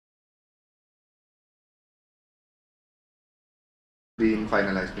being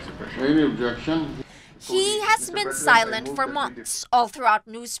finalized, Mr. President. Any objection? He has been silent for months, all throughout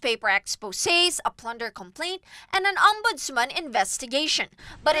newspaper exposés, a plunder complaint, and an ombudsman investigation.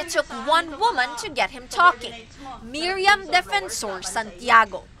 But it took one woman to get him talking, Miriam Defensor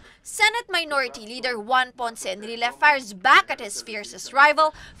Santiago. Senate Minority Leader Juan Ponce Enrile fires back at his fiercest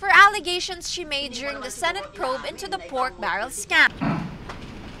rival for allegations she made during the Senate probe into the pork barrel scam.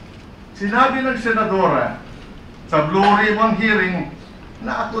 Sinabi ng senadora sa Blue Ribbon hearing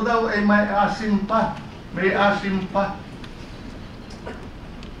na ako daw ay may asim pa. May asim pa.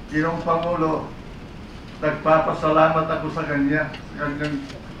 Ginong Pangulo, nagpapasalamat ako sa kanya. Kanyang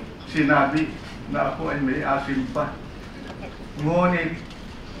sinabi na ako ay may asim pa. Ngunit,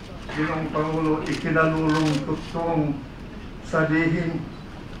 Ginong Pangulo, ikinalulungkot kong sabihin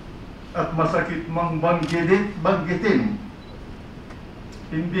at masakit mang banggitin.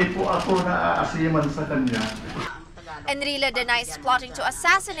 Hindi po ako naaasiman sa kanya. Enrile denies plotting to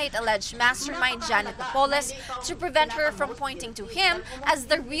assassinate alleged mastermind Janet Napoles to prevent her from pointing to him as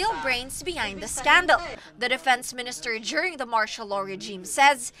the real brains behind the scandal. The defense minister during the martial law regime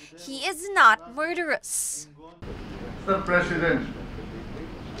says he is not murderous. Mr. President,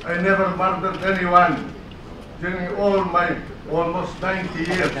 I never murdered anyone during all my almost 90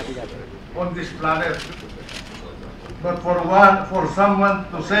 years on this planet. But for someone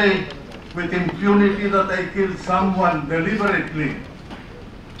to say with impunity that I killed someone deliberately,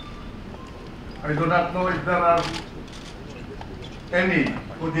 I do not know if there are any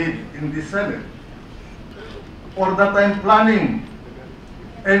who did in the Senate, or that I'm planning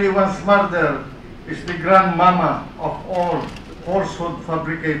anyone's murder is the grandmama of all falsehood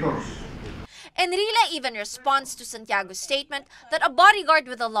fabricators. Enrile even responds to Santiago's statement that a bodyguard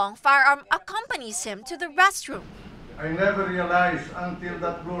with a long firearm accompanies him to the restroom. I never realized until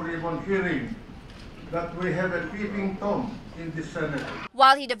that Blue Ribbon hearing that we have a peeping Tom in the Senate.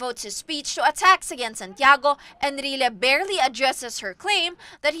 While he devotes his speech to attacks against Santiago, Enrile barely addresses her claim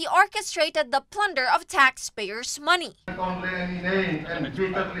that he orchestrated the plunder of taxpayers' money. Only an inane and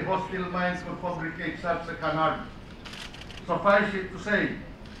bitterly hostile minds could fabricate such a canard. Suffice it to say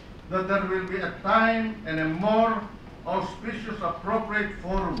that there will be a time and a more auspicious, appropriate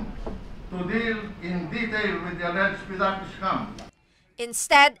forum to deal in detail with the alleged spiteful scam.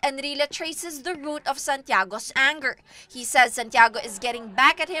 Instead, Enrile traces the root of Santiago's anger. He says Santiago is getting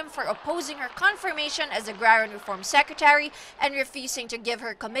back at him for opposing her confirmation as Agrarian Reform Secretary and refusing to give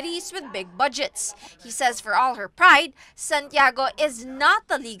her committees with big budgets. He says for all her pride, Santiago is not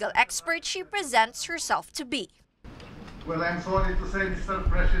the legal expert she presents herself to be. Well, I'm sorry to say, Mr.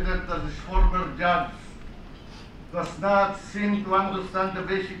 President, that this former judge does not seem to understand the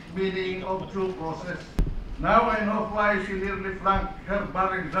basic meaning of due process. Now I know why she nearly flunked her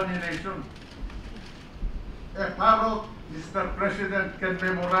bar examination. A parrot, Mr. President, can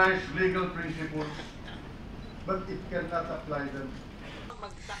memorize legal principles, but it cannot apply them.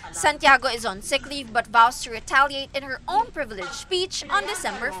 Santiago is on sick leave but vows to retaliate in her own privileged speech on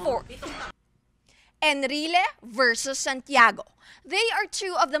December 4th. Enrile versus Santiago. They are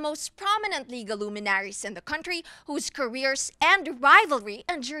two of the most prominent legal luminaries in the country whose careers and rivalry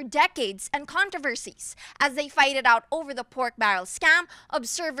endure decades and controversies. As they fight it out over the pork barrel scam,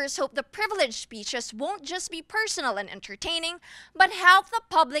 observers hope the privileged speeches won't just be personal and entertaining, but help the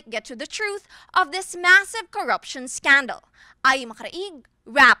public get to the truth of this massive corruption scandal. Ayee Macaraig,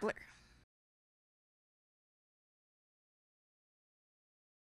 Rappler.